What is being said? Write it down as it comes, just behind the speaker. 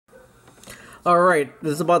Alright,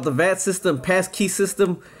 this is about the Vats system, passkey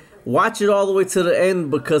system. Watch it all the way to the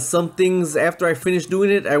end because some things, after I finished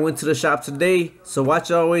doing it, I went to the shop today. So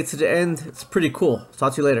watch it all the way to the end. It's pretty cool.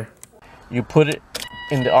 Talk to you later. You put it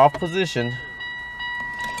in the off position,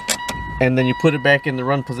 and then you put it back in the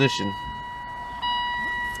run position.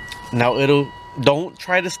 Now don't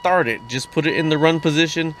try to start it. Just put it in the run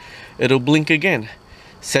position. It'll blink again.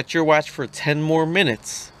 Set your watch for 10 more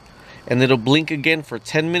minutes. And it'll blink again for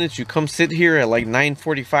 10 minutes. You come sit here at like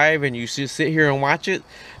 9:45 and you just sit here and watch it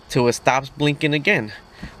till it stops blinking again.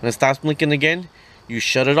 When it stops blinking again, you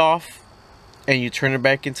shut it off and you turn it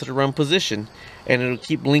back into the run position, and it'll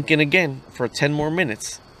keep blinking again for 10 more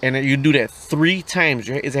minutes. And you do that 3 times.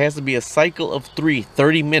 It has to be a cycle of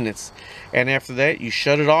 30 minutes. And after that, you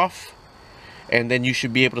shut it off, and then you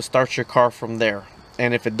should be able to start your car from there.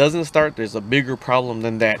 And if it doesn't start, there's a bigger problem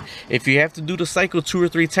than that. If you have to do the cycle 2 or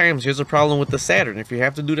 3 times, here's a problem with the Saturn. If you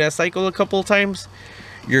have to do that cycle a couple of times,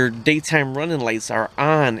 your daytime running lights are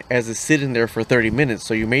on as it's sitting there for 30 minutes.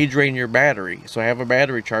 So you may drain your battery. So I have a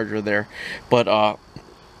battery charger there. But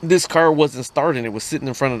this car wasn't starting. It was sitting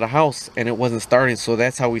in front of the house and it wasn't starting. So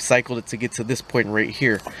that's how we cycled it to get to this point right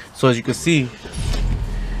here. So as you can see,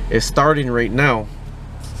 it's starting right now.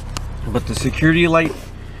 But the security light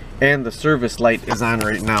and the service light is on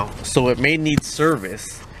right now, so it may need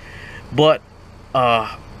service, but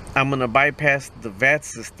I'm gonna bypass the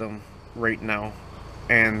Vats system right now,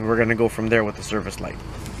 and we're gonna go from there with the service light.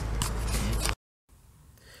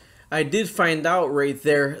 I did find out right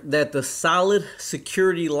there that the solid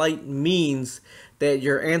security light means that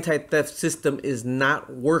your anti-theft system is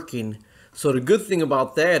not working. So the good thing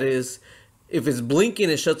about that is, if it's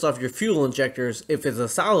blinking, it shuts off your fuel injectors. If it's a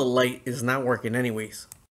solid light, it's not working anyways.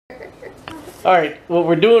 Alright, what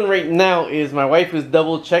we're doing right now is my wife is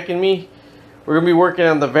double checking me. We're going to be working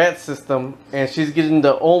on the Vats system, and she's getting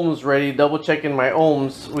the ohms ready, double checking my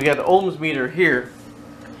ohms. We got the ohms meter here.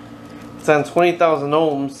 It's on 20,000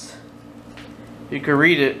 ohms. You can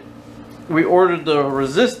read it. We ordered the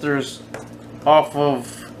resistors off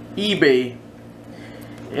of eBay,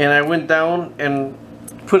 and I went down and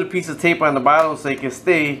put a piece of tape on the bottom so it can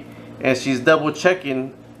stay, and she's double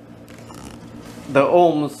checking the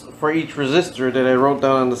ohms for each resistor that I wrote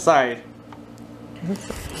down on the side.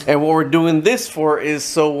 And what we're doing this for is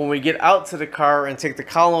so when we get out to the car and take the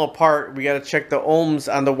column apart, we got to check the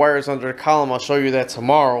ohms on the wires under the column. I'll show you that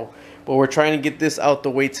tomorrow, but we're trying to get this out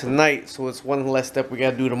the way tonight, so it's one less step we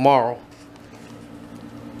got to do tomorrow.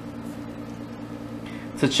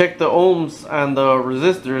 To check the ohms on the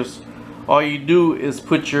resistors, all you do is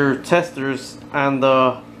put your testers on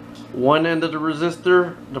the one end of the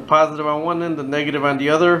resistor, the positive on one end, the negative on the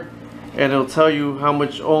other, and it'll tell you how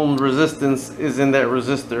much ohm resistance is in that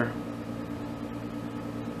resistor.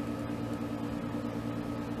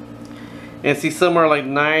 And see, some are like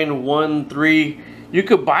 9, 1, 3. You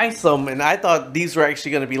could buy some, and I thought these were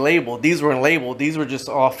actually going to be labeled. These weren't labeled. These were just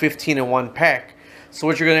all 15 in one pack. So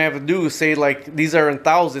what you're going to have to do is say, like, these are in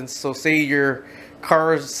thousands. So say your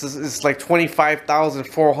cars is like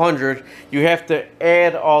 25,400. You have to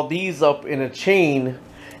add all these up in a chain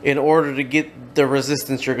in order to get the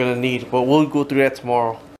resistance you're going to need. But we'll go through that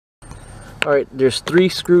tomorrow. Alright, there's 3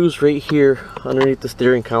 screws right here underneath the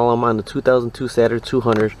steering column on the 2002 Saturn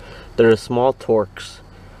 200. They're small Torx.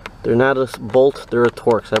 They're not a bolt, they're a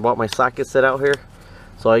Torx. I bought my socket set out here,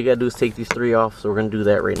 so all you gotta do is take these 3 off. So we're gonna do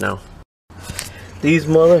that right now. These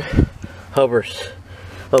mother hubbers.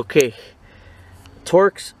 Okay,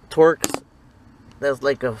 Torx, that's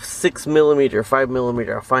like a 6mm,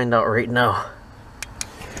 5mm. I'll find out right now.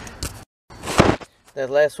 That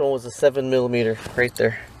last one was a 7mm right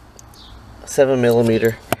there.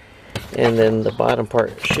 7mm. And then the bottom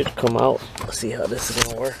part should come out. Let's see how this is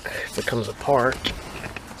gonna work if it comes apart.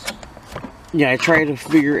 Yeah, I try to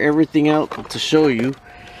figure everything out to show you.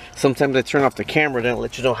 Sometimes I turn off the camera then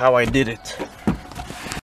let you know how I did it.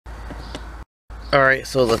 Alright,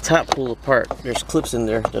 so the top pulled apart. There's clips in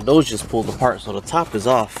there. Those just pulled apart, so the top is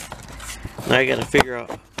off. Now I gotta figure out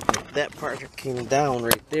if that part came down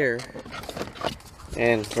right there.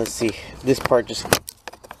 And let's see, this part just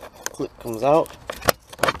clip comes out,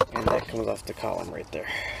 and that comes off the column right there.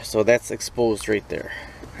 So that's exposed right there.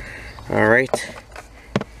 Alright.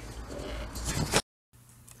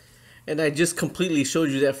 And I just completely showed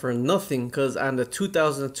you that for nothing, because on the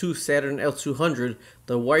 2002 Saturn L200,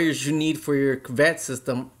 the wires you need for your Vats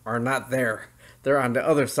system are not there. They're on the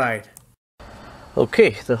other side.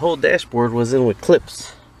 Okay, the whole dashboard was in with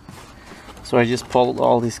clips. So I just pulled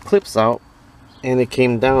all these clips out, and it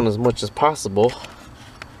came down as much as possible.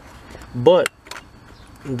 But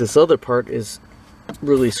this other part is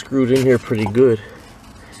really screwed in here pretty good.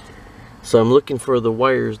 So I'm looking for the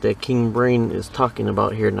wires that King Brain is talking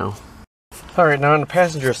about here now. Alright, now on the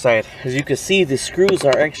passenger side, as you can see, the screws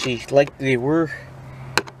are actually like they were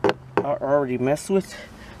already messed with.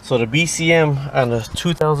 So the BCM on the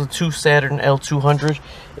 2002 Saturn L200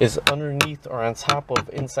 is underneath or on top of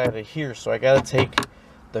inside of here. So I gotta take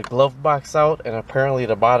the glove box out and apparently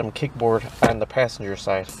the bottom kickboard on the passenger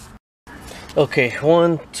side. Okay,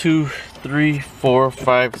 1, 2, 3, 4,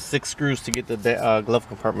 5, 6 screws to get the glove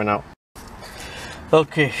compartment out.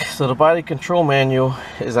 Okay, so the body control manual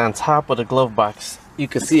is on top of the glove box. You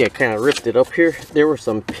can see I kind of ripped it up here. There were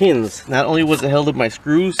some pins. Not only was it held with my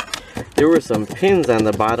screws, there were some pins on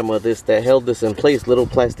the bottom of this that held this in place, little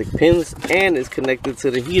plastic pins, and it's connected to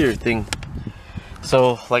the heater thing.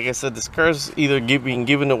 So like I said, this car's either being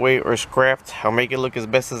given away or scrapped. I'll make it look as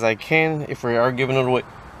best as I can. If we are giving it away,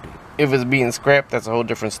 if it's being scrapped, that's a whole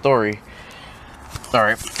different story.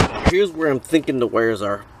 Alright, here's where I'm thinking the wires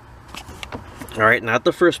are. Alright, not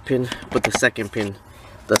the first pin, but the second pin.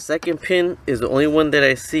 The second pin is the only one that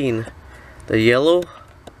I've seen. The yellow,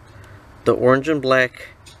 the orange and black,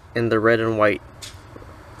 and the red and white.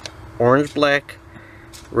 Orange, black,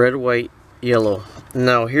 red, white, yellow.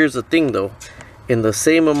 Now here's the thing though. In the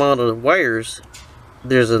same amount of wires,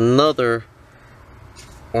 there's another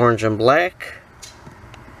orange and black,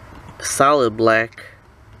 solid black,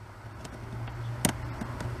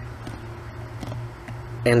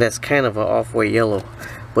 and that's kind of an off-white yellow.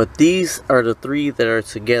 But these are the three that are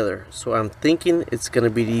together. So I'm thinking it's going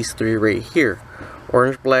to be these three right here.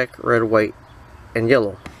 Orange, black, red, white, and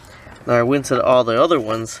yellow. Now I went to all the other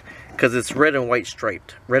ones because it's red and white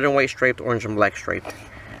striped. Red and white striped, orange and black striped.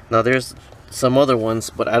 Now there's some other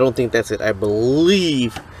ones, but I don't think that's it. I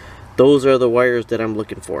believe those are the wires that I'm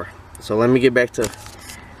looking for. So let me get back to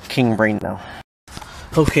King Brain now.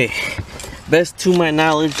 Okay. Best to my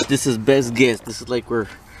knowledge, this is best guess. This is like we're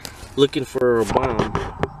looking for a bomb.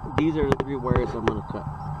 These are the three wires I'm gonna cut.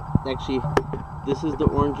 Actually, this is the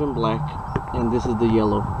orange and black, and this is the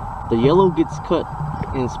yellow. The yellow gets cut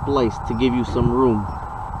and spliced to give you some room,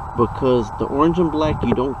 because the orange and black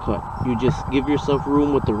you don't cut. You just give yourself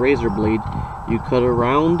room with the razor blade. You cut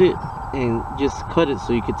around it and just cut it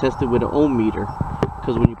so you can test it with an ohm meter.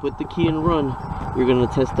 Because when you put the key and run, you're gonna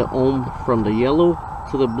test the ohm from the yellow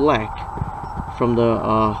to the black, from the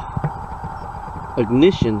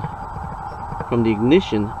ignition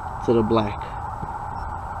to the black,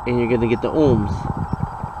 and you're gonna get the ohms.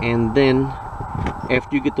 And then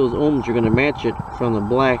after you get those ohms, you're gonna match it from the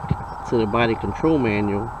black to the body control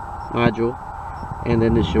module, and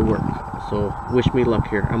then this should work. So wish me luck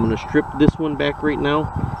here. I'm gonna strip this one back right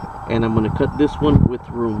now, and I'm gonna cut this one with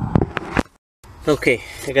room. Okay,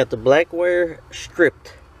 I got the black wire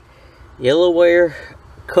stripped, yellow wire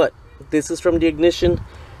cut. This is from the ignition,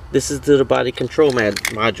 this is to the body control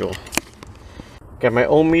module. Got my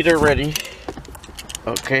ohm meter ready.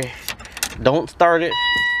 Okay, don't start it,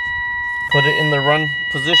 put it in the run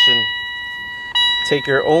position. Take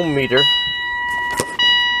your ohm meter.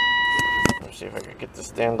 Let's see if I can get this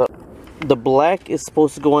stand up. The black is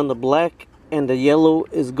supposed to go on the black, and the yellow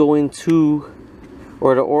is going to,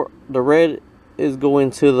 or the red is going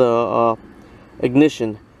to the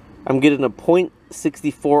ignition. I'm getting a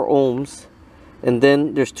 0.64 ohms, and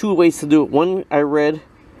then there's two ways to do it. One I read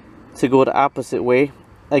to go the opposite way.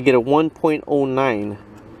 I get a 1.09.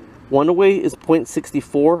 One way is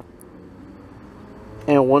 0.64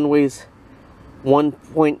 and one way is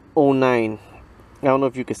 1.09. I don't know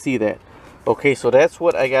if you can see that. Okay, so that's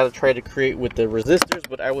what I gotta try to create with the resistors,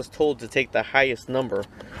 but I was told to take the highest number,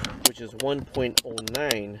 which is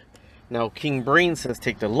 1.09. Now King Brain says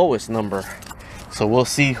take the lowest number. So we'll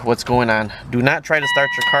see what's going on. Do not try to start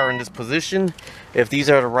your car in this position. If these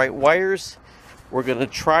are the right wires, we're gonna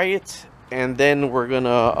try it, and then we're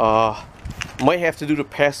gonna might have to do to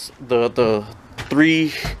pass the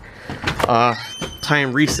 3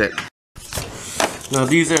 time reset. Now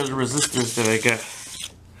these are the resistors that I got.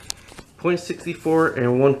 0.64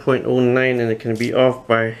 and 1.09, and it can be off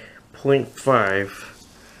by 0.5.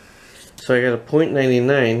 So I got a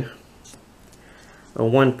 0.99. A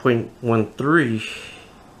 1.13,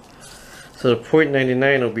 so the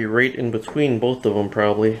 0.99 will be right in between both of them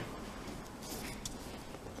probably.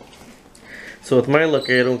 So with my luck,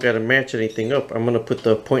 I don't got to match anything up. I'm going to put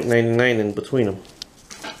the 0.99 in between them.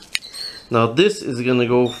 Now this is going to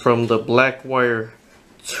go from the black wire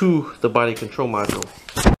to the body control module.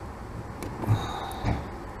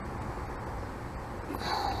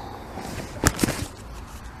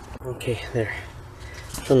 Okay, there.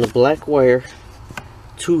 From the black wire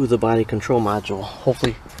to the body control module.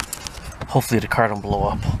 Hopefully the car don't blow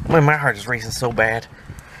up. Man, my heart is racing so bad.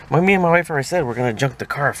 Me and my wife already said we're gonna junk the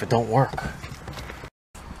car if it don't work.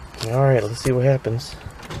 All right, let's see what happens.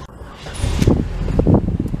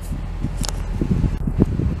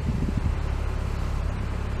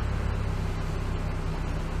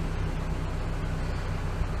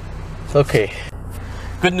 Okay,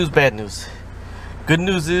 good news, bad news. Good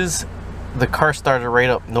news is the car started right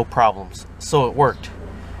up, no problems, so it worked.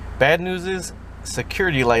 Bad news is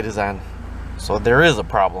security light is on, so there is a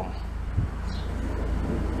problem.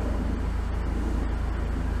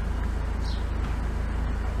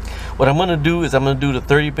 What I'm gonna do is I'm gonna do the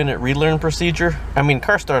 30-minute relearn procedure. I mean,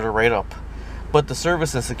 car started right up, but the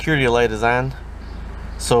service and security light is on.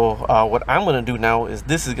 So what I'm gonna do now is,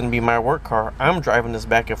 this is gonna be my work car. I'm driving this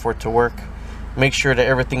back and forth to work. Make sure that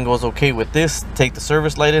everything goes okay with this. Take the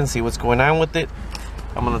service light in, see what's going on with it.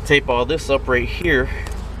 I'm gonna tape all this up right here,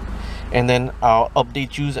 and then I'll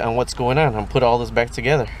update you on what's going on and put all this back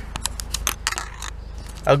together.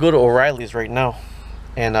 I'll go to O'Reilly's right now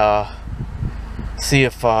and see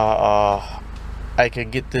if I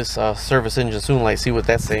can get this service engine soon light, see what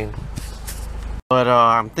that's saying. But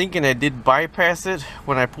I'm thinking I did bypass it.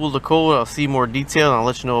 When I pull the code, I'll see more detail and I'll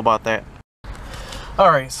let you know about that.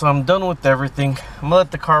 Alright, so I'm done with everything. I'm gonna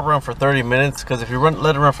let the car run for 30 minutes, because if you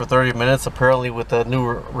let it run for 30 minutes, apparently with the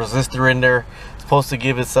new resistor in there, it's supposed to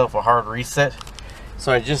give itself a hard reset.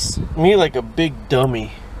 So me like a big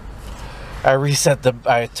dummy,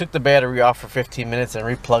 I took the battery off for 15 minutes and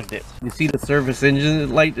replugged it. You see the service engine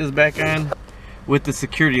light is back on with the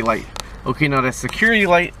security light. Okay, now that security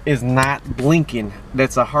light is not blinking.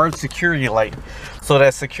 That's a hard security light. So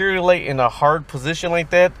that security light in a hard position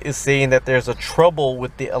like that is saying that there's a trouble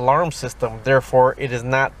with the alarm system. Therefore, it is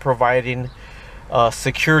not providing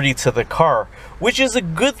security to the car, which is a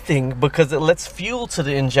good thing because it lets fuel to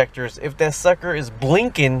the injectors. If that sucker is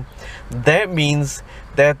blinking, that means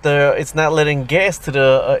that it's not letting gas to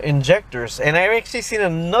the injectors. And I've actually seen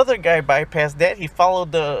another guy bypass that. He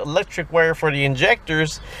followed the electric wire for the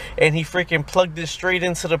injectors and he freaking plugged it straight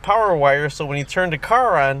into the power wire, so when he turned the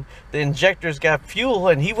car on, the injectors got fuel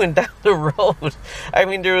and he went down the road. I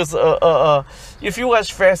mean, there was if you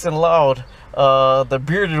watch Fast and Loud, the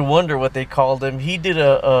bearded wonder, what they called him, he did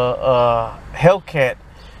a Hellcat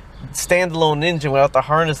standalone engine without the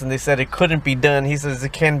harness, and they said it couldn't be done. He says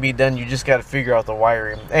it can be done, you just got to figure out the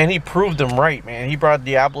wiring, and he proved them right, man. He brought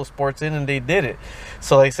Diablo Sports in and they did it.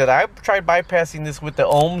 So they said, I tried bypassing this with the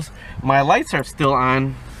ohms, my lights are still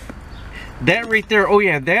on. That right there, oh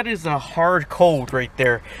yeah, that is a hard code right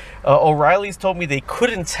there. O'Reilly's told me they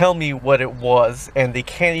couldn't tell me what it was and they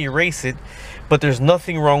can't erase it, but there's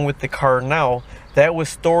nothing wrong with the car now. That was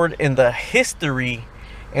stored in the history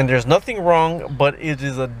and there's nothing wrong, but it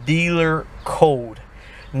is a dealer code.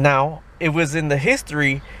 Now, it was in the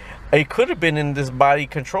history. It could have been in this body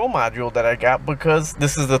control module that I got, because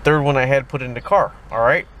this is the third one I had put in the car. All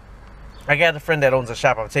right, I got a friend that owns a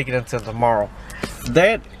shop. I'm taking it until tomorrow.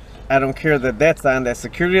 That, I don't care that that's on. That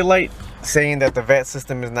security light saying that the VAT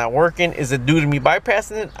system is not working. Is it due to me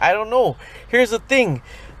bypassing it? I don't know. Here's the thing,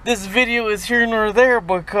 this video is here nor there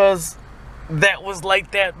because that was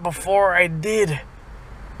like that before I did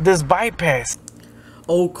this bypass.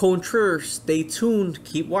 Au contraire, stay tuned,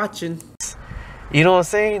 keep watching. You know what I'm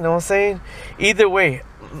saying? You know what I'm saying? Either way,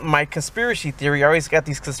 my conspiracy theory, I always got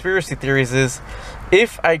these conspiracy theories, is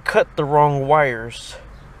if I cut the wrong wires,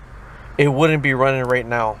 it wouldn't be running right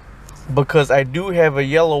now, because I do have a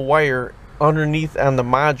yellow wire underneath on the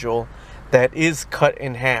module that is cut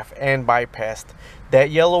in half and bypassed. That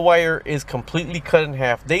yellow wire is completely cut in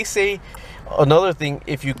half. They say, another thing,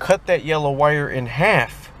 if you cut that yellow wire in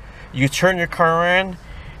half, you turn your car on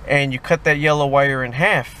and you cut that yellow wire in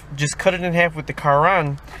half, just cut it in half with the car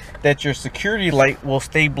on, that your security light will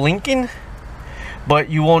stay blinking, but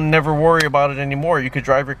you won't never worry about it anymore. You could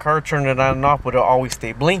drive your car, turn it on and off, but it'll always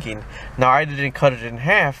stay blinking. Now, I didn't cut it in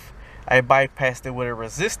half. I bypassed it with a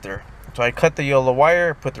resistor. So I cut the yellow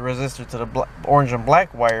wire, put the resistor to the orange and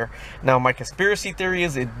black wire. Now, my conspiracy theory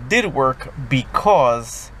is it did work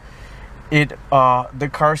because the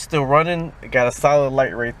car's still running. It got a solid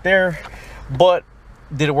light right there. But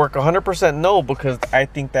did it work 100%? No, because I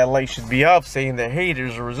think that light should be off, saying that, hey,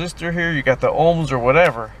 there's a resistor here, you got the ohms or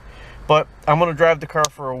whatever. But I'm gonna drive the car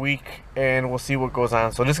for a week and we'll see what goes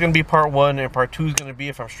on. So this is gonna be part one, and part two is gonna be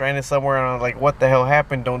if I'm stranded somewhere and I'm like, what the hell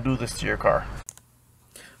happened? Don't do this to your car.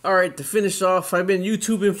 All right, to finish off, I've been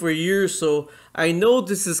YouTubing for years, so I know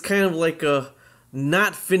this is kind of like a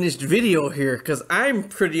not finished video here, because I'm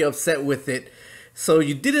pretty upset with it. So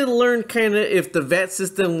you didn't learn kind of if the VAT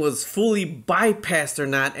system was fully bypassed or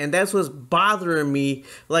not, and that's what's bothering me.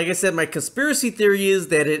 Like I said, my conspiracy theory is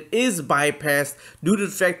that it is bypassed due to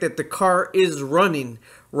the fact that the car is running.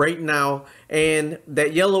 right now, and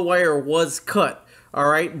that yellow wire was cut. All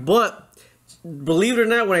right, but believe it or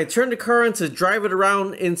not, when I turned the car on to drive it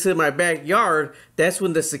around into my backyard, that's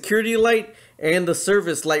when the security light and the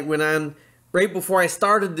service light went on right before I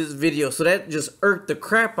started this video. So that just irked the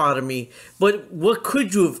crap out of me. But what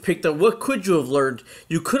could you have picked up? What could you have learned?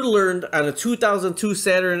 You could have learned on a 2002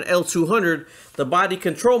 Saturn L200, the body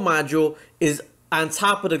control module is on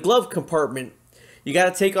top of the glove compartment. You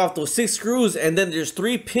got to take off those 6 screws, and then there's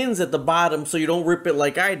 3 pins at the bottom so you don't rip it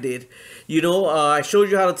like I did. You know, I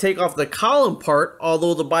showed you how to take off the column part,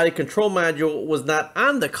 although the body control module was not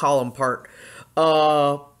on the column part.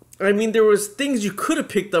 I mean, there was things you could have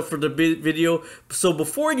picked up for the video. So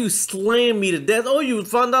before you slam me to death, oh, you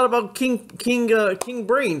found out about King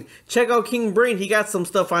Brain. Check out King Brain. He got some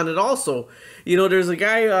stuff on it also. You know, there's a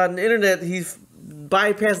guy on the internet, he's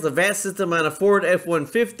bypassed the Vats system on a Ford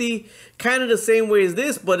F-150, kind of the same way as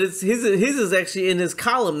this, but his is actually in his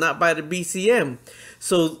column, not by the BCM.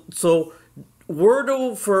 So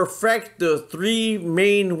word for a fact, the 3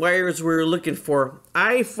 main wires we're looking for,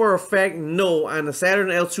 I for a fact know on the Saturn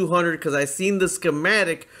L200, because I seen the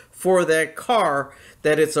schematic for that car,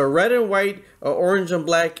 that it's a red and white, a orange and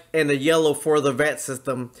black, and a yellow for the VAT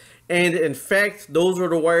system. And in fact, those were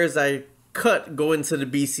the wires I cut going to the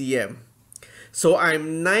BCM. So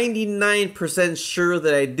I'm 99% sure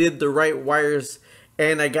that I did the right wires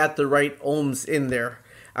and I got the right ohms in there.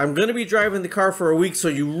 I'm going to be driving the car for a week, so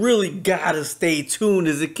you really gotta stay tuned.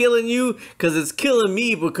 Is it killing you? Because it's killing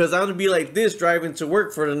me, because I'm going to be like this driving to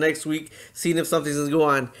work for the next week, seeing if something's going to go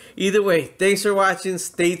on. Either way, thanks for watching.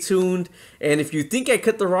 Stay tuned. And if you think I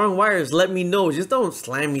cut the wrong wires, let me know. Just don't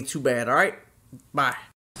slam me too bad, alright? Bye.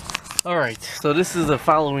 Alright, so this is the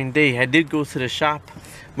following day. I did go to the shop.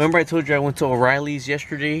 Remember I told you I went to O'Reilly's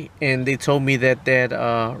yesterday and they told me that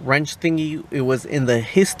wrench thingy, it was in the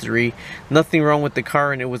history, nothing wrong with the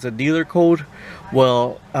car, and it was a dealer code.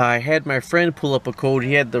 Well, I had my friend pull up a code.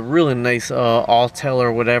 He had the really nice Altel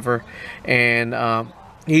or whatever, and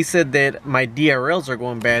he said that my DRLs are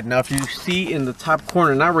going bad. Now if you see in the top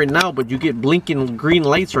corner, not right now, but you get blinking green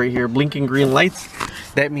lights right here, blinking green lights,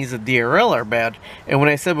 that means the DRL are bad. And when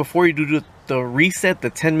I said before you do the reset,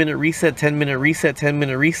 the 10-minute reset, 10-minute reset,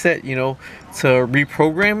 10-minute reset, you know, to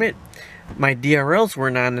reprogram it, my DRLs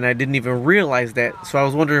weren't on and I didn't even realize that. So I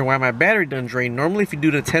was wondering why my battery done drained. Normally if you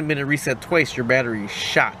do the 10-minute reset twice, your battery is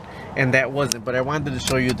shot, and that wasn't. But I wanted to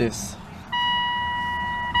show you this.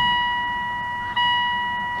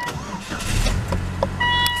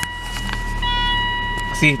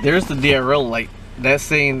 See, there's the DRL light. That's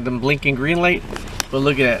saying the blinking green light, but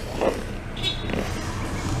look at that.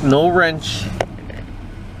 No wrench,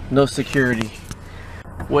 no security.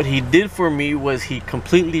 What he did for me was he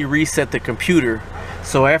completely reset the computer.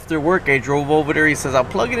 So after work I drove over there. He says, I'll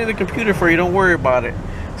plug it in the computer for you, don't worry about it.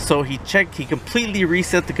 So he completely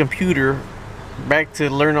reset the computer back to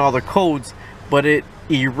learn all the codes, but it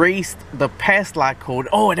erased the pass lock code.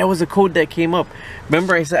 Oh, that was a code that came up.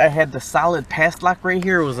 Remember I said I had the solid pass lock right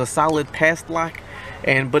here? It was a solid pass lock.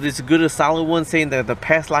 But it's good, a solid one, saying that the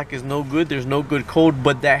pass lock is no good, there's no good code.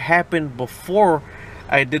 But that happened before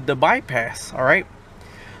I did the bypass. All right,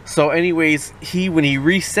 so anyways, when he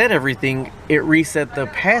reset everything, it reset the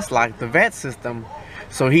pass lock, the VAT system.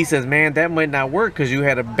 So he says, man, that might not work because you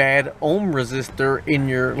had a bad ohm resistor in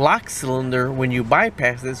your lock cylinder when you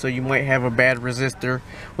bypassed it, so you might have a bad resistor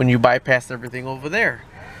when you bypass everything over there.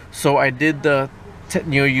 So I did the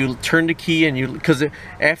you know, you turn the key and because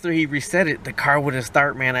after he reset it, the car wouldn't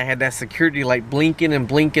start, man. I had that security light blinking and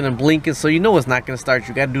blinking and blinking, so you know it's not going to start.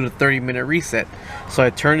 You got to do the 30-minute reset. So I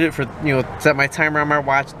turned it for, you know, set my timer on my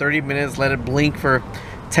watch, 30 minutes, let it blink for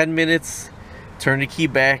 10 minutes, turn the key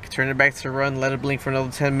back, turn it back to run, let it blink for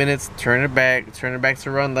another 10 minutes, turn it back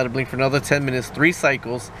to run, let it blink for another 10 minutes, 3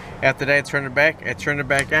 cycles. After that, I turn it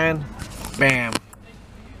back on, bam,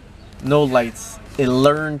 no lights. It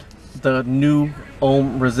learned the new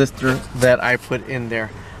ohm resistor that I put in there.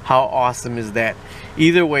 How awesome is that?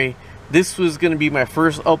 Either way, this was going to be my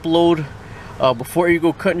first upload. Before you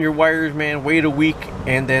go cutting your wires, man, wait a week,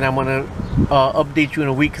 and then I'm going to update you in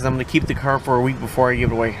a week, because I'm going to keep the car for a week before I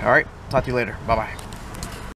give it away. All right, talk to you later. Bye bye.